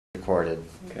recorded.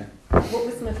 Okay. What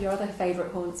were some of your other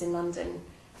favourite haunts in London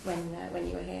when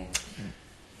you were here?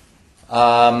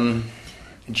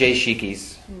 Jay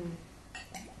Shiki's.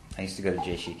 I used to go to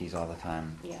Jay Shiki's all the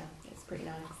time. Yeah, it's pretty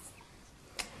nice.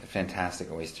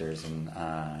 Fantastic oysters and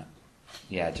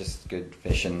just good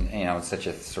fish, and it's such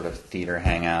a sort of theater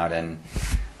hangout, and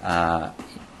I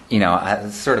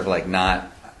sort of like not,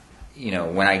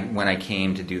 when I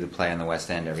came to do the play on the West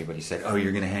End, everybody said, "Oh,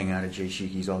 you're going to hang out at Jay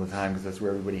Shiki's all the time because that's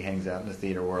where everybody hangs out in the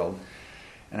theater world."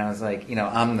 And I was like,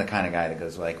 I'm the kind of guy that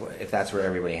goes like, if that's where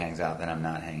everybody hangs out, then I'm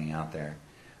not hanging out there.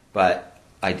 But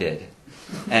I did,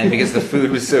 and because the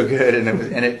food was so good,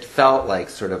 and it felt like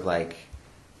sort of like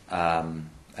an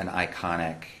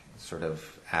iconic sort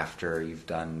of, after you've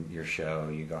done your show,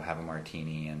 you go have a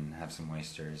martini and have some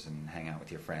oysters and hang out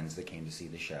with your friends that came to see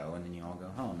the show, and then you all go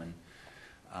home. And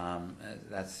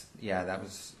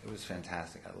it was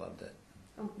fantastic. I loved it.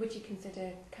 Would you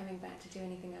consider coming back to do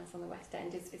anything else on the West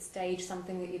End? Is stage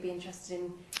something that you'd be interested in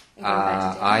going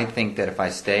back to do? I think that if I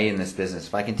stay in this business,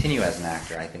 if I continue as an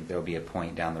actor, I think there will be a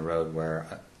point down the road where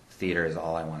theater is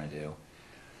all I want to do.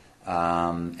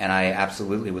 And I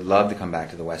absolutely would love to come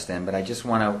back to the West End, but I just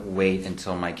want to wait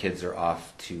until my kids are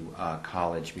off to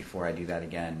college before I do that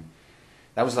again.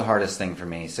 That was the hardest thing for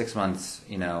me. 6 months,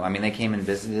 they came and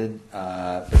visited,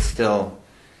 but still,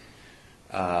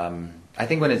 I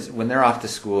think when they're off to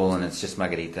school and it's just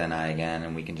Margarita and I again,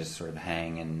 and we can just sort of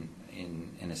hang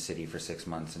in a city for 6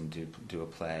 months and do a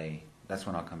play, that's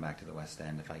when I'll come back to the West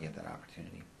End if I get that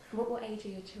opportunity. What age are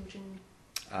your children?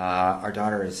 Our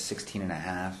daughter is 16 and a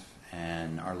half,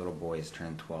 and our little boy is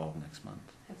turning 12 next month.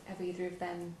 Have either of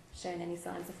them shown any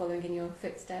signs of following in your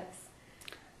footsteps?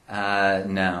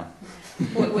 No.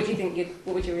 What do you think?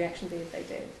 What would your reaction be if they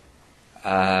did?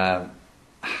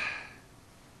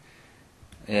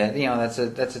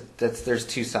 There's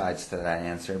two sides to that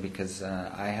answer, because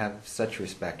I have such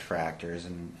respect for actors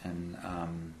and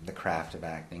the craft of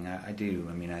acting. I do.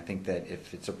 I think that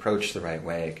if it's approached the right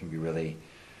way, it can be really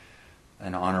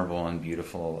an honorable and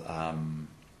beautiful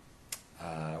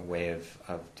way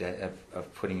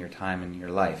of putting your time in your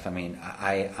life.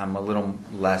 I'm a little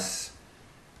less,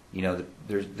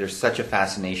 there's such a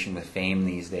fascination with fame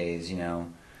these days.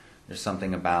 There's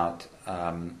something about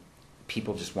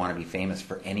people just want to be famous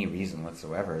for any reason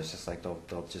whatsoever. It's just like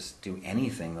they'll just do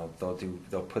anything.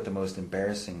 They'll put the most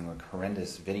embarrassing, like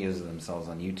horrendous videos of themselves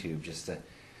on YouTube just to.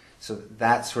 So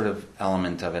that sort of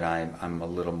element of it,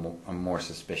 I'm more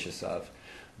suspicious of.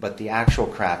 But the actual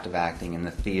craft of acting in the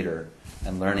theater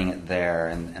and learning it there,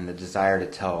 and the desire to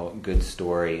tell a good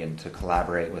story and to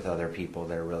collaborate with other people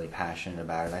that are really passionate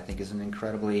about it, I think is an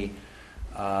incredibly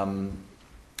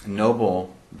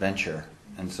noble venture.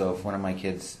 And so if one of my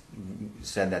kids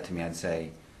said that to me, I'd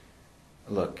say,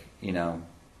 look,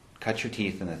 cut your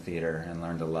teeth in the theater and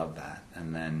learn to love that.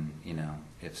 And then,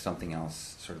 if something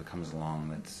else sort of comes along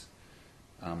that's,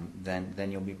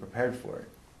 then you'll be prepared for it,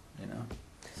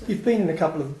 You've been in a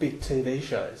couple of big TV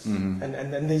shows, mm-hmm.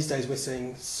 and these days we're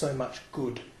seeing so much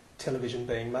good television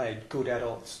being made, good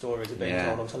adult stories are being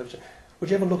told on television. Would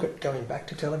you ever look at going back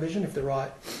to television if the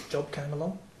right job came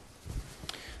along?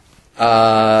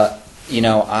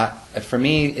 For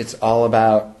me, it's all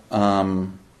about.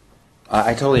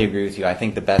 I totally agree with you. I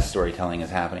think the best storytelling is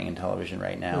happening in television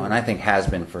right now, and I think has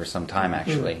been for some time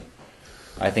actually.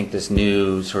 I think this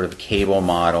new sort of cable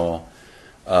model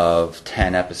of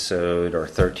 10 episode or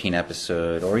 13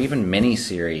 episode or even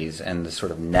miniseries, and the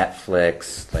sort of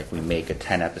Netflix, like we make a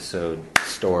 10 episode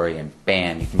story and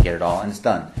bam, you can get it all and it's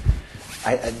done.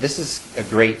 This is a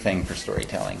great thing for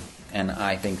storytelling, and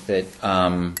I think that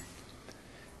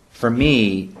for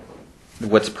me,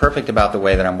 what's perfect about the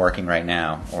way that I'm working right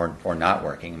now, or not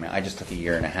working, I just took a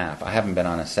year and a half. I haven't been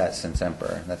on a set since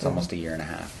Emperor. That's almost a year and a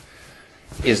half.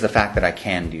 Is the fact that I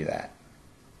can do that.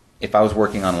 If I was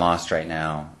working on Lost right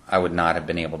now, I would not have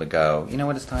been able to go, you know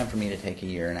what, it's time for me to take a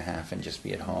year and a half and just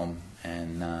be at home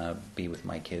and be with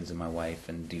my kids and my wife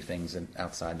and do things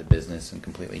outside the business and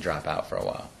completely drop out for a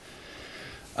while.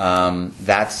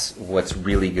 That's what's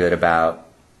really good about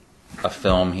a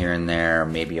film here and there,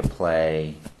 maybe a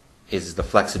play, is the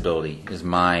flexibility, is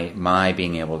my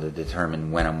being able to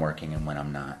determine when I'm working and when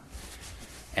I'm not.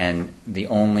 And the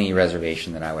only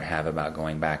reservation that I would have about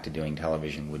going back to doing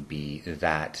television would be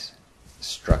that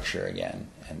structure again,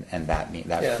 and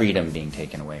that freedom being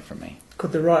taken away from me.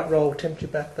 Could the right role tempt you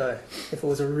back, though, if it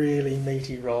was a really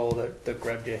meaty role that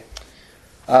grabbed you?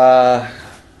 Yeah,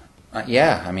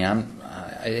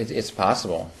 it's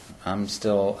possible. I'm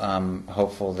still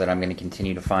hopeful that I'm going to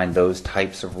continue to find those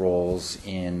types of roles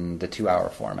in the 2-hour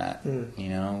format. You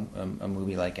know, a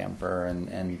movie like Emperor,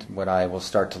 and what I will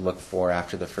start to look for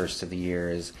after the first of the year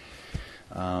is,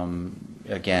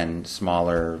 again,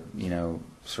 smaller, you know,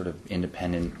 sort of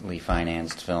independently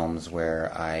financed films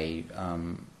where I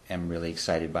am really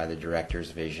excited by the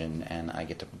director's vision and I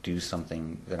get to do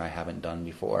something that I haven't done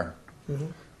before.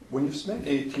 When you've spent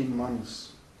 18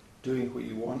 months doing what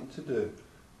you want to do,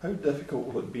 how difficult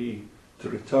will it be to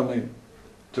return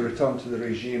to the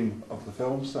regime of the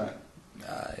film set?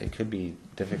 It could be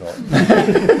difficult.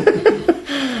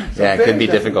 Yeah, it could be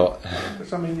difficult.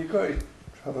 Because, I mean, you've got to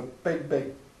have a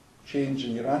big change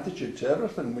in your attitude to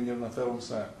everything when you're in a film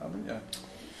set, haven't you?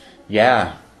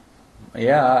 Yeah,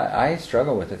 I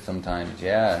struggle with it sometimes.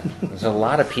 Yeah, there's a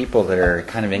lot of people that are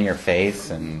kind of in your face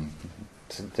and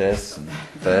this and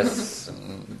this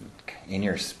and in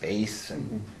your space,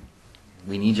 and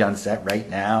we need you on set right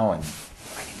now, and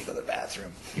I need to go to the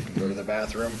bathroom. You can go to the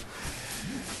bathroom.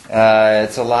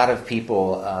 It's a lot of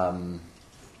people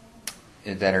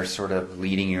that are sort of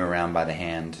leading you around by the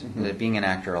hand. Being an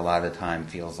actor a lot of the time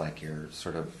feels like you're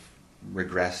sort of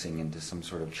regressing into some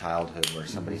sort of childhood where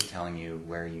somebody's telling you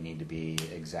where you need to be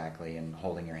exactly and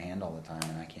holding your hand all the time,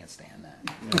 and I can't stand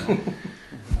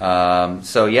that.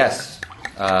 So yes,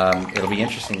 it'll be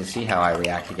interesting to see how I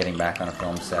react to getting back on a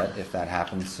film set if that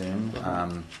happens soon.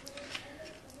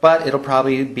 But it'll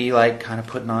probably be like kind of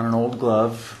putting on an old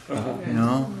glove, you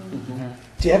know.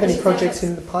 Do you have any projects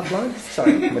in the pipeline?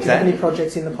 Sorry, do you have any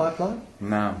projects in the pipeline?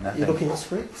 No, nothing. You're looking at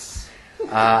scripts?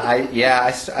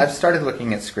 I've started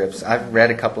looking at scripts. I've read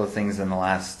a couple of things in the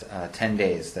last 10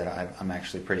 days that I'm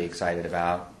actually pretty excited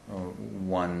about.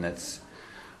 One that's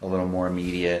a little more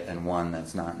immediate, and one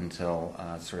that's not until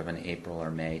sort of an April or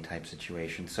May type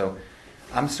situation. So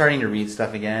I'm starting to read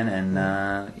stuff again, and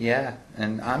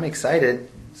and I'm excited.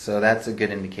 So that's a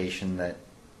good indication that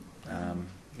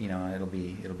it'll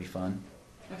be fun.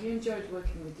 Have you enjoyed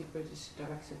working with the British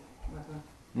director?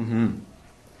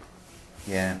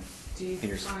 Yeah. Do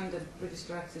you find that British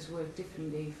directors work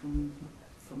differently from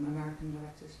American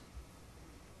directors?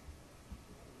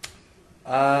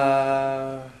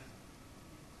 I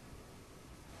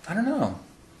don't know.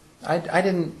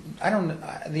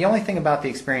 The only thing about the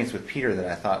experience with Peter that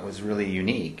I thought was really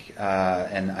unique,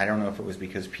 and I don't know if it was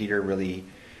because Peter really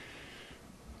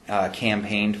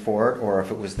campaigned for it, or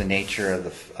if it was the nature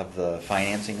of the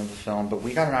financing of the film, but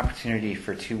we got an opportunity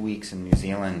for 2 weeks in New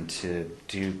Zealand to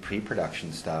do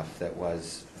pre-production stuff that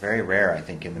was very rare, I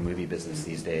think, in the movie business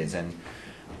these days, and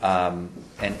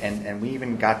we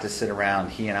even got to sit around,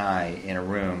 he and I, in a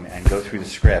room and go through the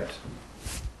script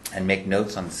and make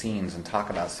notes on scenes and talk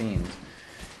about scenes,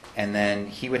 and then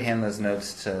he would hand those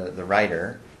notes to the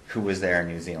writer who was there in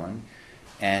New Zealand,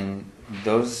 and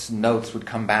those notes would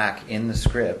come back in the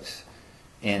script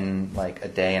in like a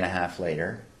day and a half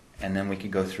later, and then we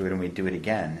could go through it and we'd do it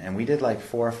again. And we did like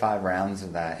 4 or 5 rounds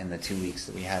of that in the 2 weeks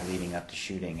that we had leading up to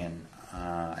shooting, and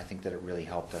I think that it really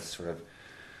helped us sort of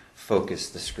focus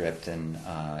the script and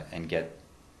get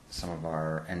some of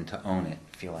and to own it,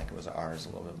 feel like it was ours a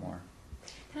little bit more.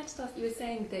 Can I just ask, you were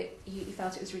saying that you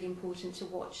felt it was really important to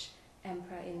watch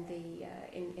Emperor in the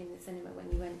cinema when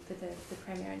you went for the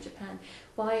premiere in Japan.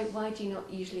 Why do you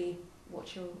not usually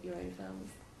watch your own films?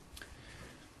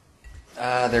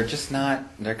 They're just not.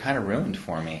 They're kind of ruined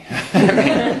for me.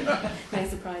 No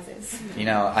surprises. You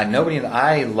know,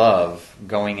 I love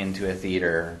going into a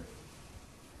theater,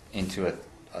 into a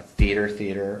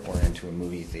theater, or into a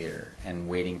movie theater, and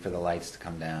waiting for the lights to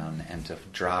come down and to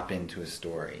drop into a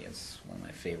story. It's one of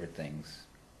my favorite things.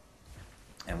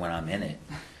 And when I'm in it,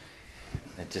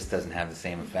 it just doesn't have the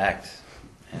same effect.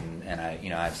 And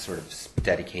I've sort of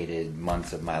dedicated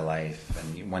months of my life,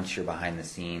 and once you're behind the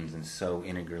scenes and so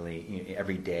integrally,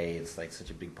 every day it's like such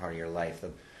a big part of your life,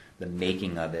 the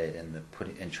making of it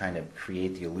and trying to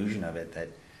create the illusion of it, that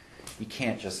you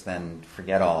can't just then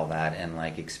forget all that and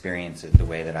like experience it the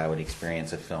way that I would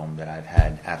experience a film that I've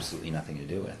had absolutely nothing to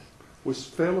do with. Was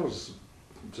Fellers,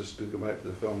 just to go back to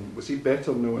the film, was he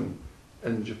better known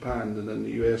in Japan than in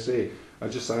the USA?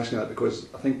 I'm just asking that because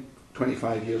I think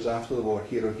 25 years after the war,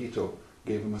 Hirohito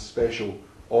gave him a special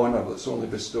honour that's only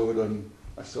bestowed on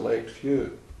a select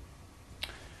few.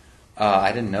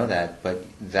 I didn't know that, but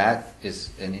that is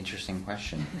an interesting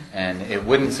question, and it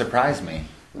wouldn't surprise me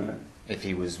if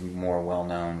he was more well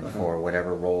known for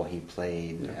whatever role he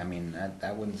played. Yeah. I mean,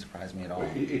 that wouldn't surprise me at all.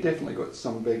 He definitely got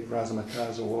some big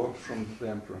razzmatazz award from the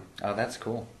Emperor. Oh, that's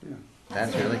cool. Yeah.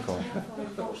 That's really cool.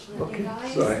 Okay,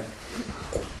 sorry.